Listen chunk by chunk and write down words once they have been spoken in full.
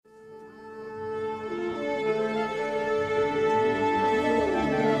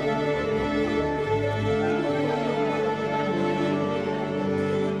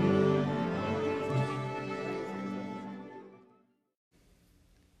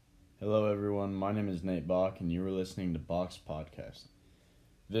Hello everyone, my name is Nate Bach and you are listening to Bach's podcast.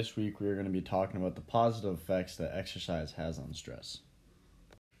 This week we are going to be talking about the positive effects that exercise has on stress.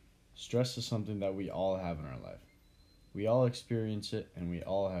 Stress is something that we all have in our life. We all experience it and we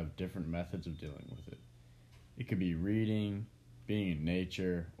all have different methods of dealing with it. It could be reading, being in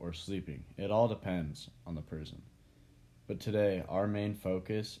nature, or sleeping. It all depends on the person. But today our main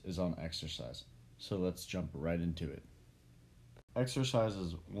focus is on exercise, so let's jump right into it. Exercise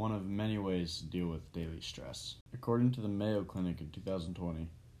is one of many ways to deal with daily stress. According to the Mayo Clinic in 2020,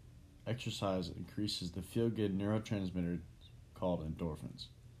 exercise increases the feel-good neurotransmitter called endorphins.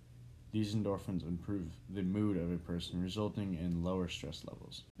 These endorphins improve the mood of a person, resulting in lower stress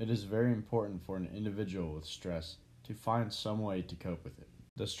levels. It is very important for an individual with stress to find some way to cope with it.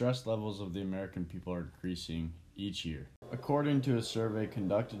 The stress levels of the American people are increasing each year. According to a survey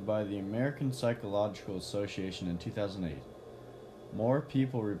conducted by the American Psychological Association in 2008, more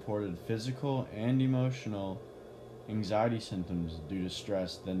people reported physical and emotional anxiety symptoms due to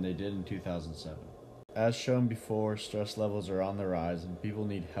stress than they did in 2007. As shown before, stress levels are on the rise and people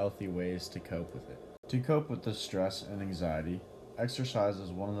need healthy ways to cope with it. To cope with the stress and anxiety, exercise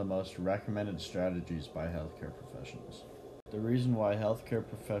is one of the most recommended strategies by healthcare professionals. The reason why healthcare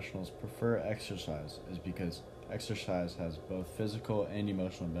professionals prefer exercise is because exercise has both physical and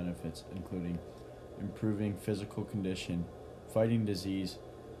emotional benefits, including improving physical condition, fighting disease,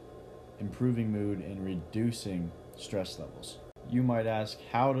 improving mood, and reducing stress levels. You might ask,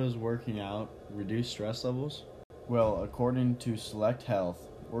 how does working out reduce stress levels? Well, according to Select Health,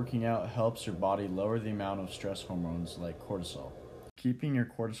 working out helps your body lower the amount of stress hormones like cortisol. Keeping your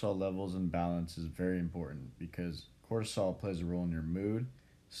cortisol levels in balance is very important because cortisol plays a role in your mood,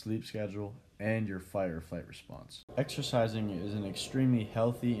 sleep schedule, and your fight or flight response. Exercising is an extremely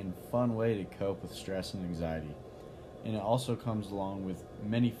healthy and fun way to cope with stress and anxiety, and it also comes along with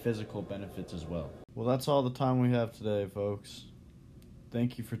many physical benefits as well. Well, that's all the time we have today, folks.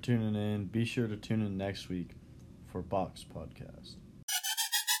 Thank you for tuning in. Be sure to tune in next week for Bach's podcast.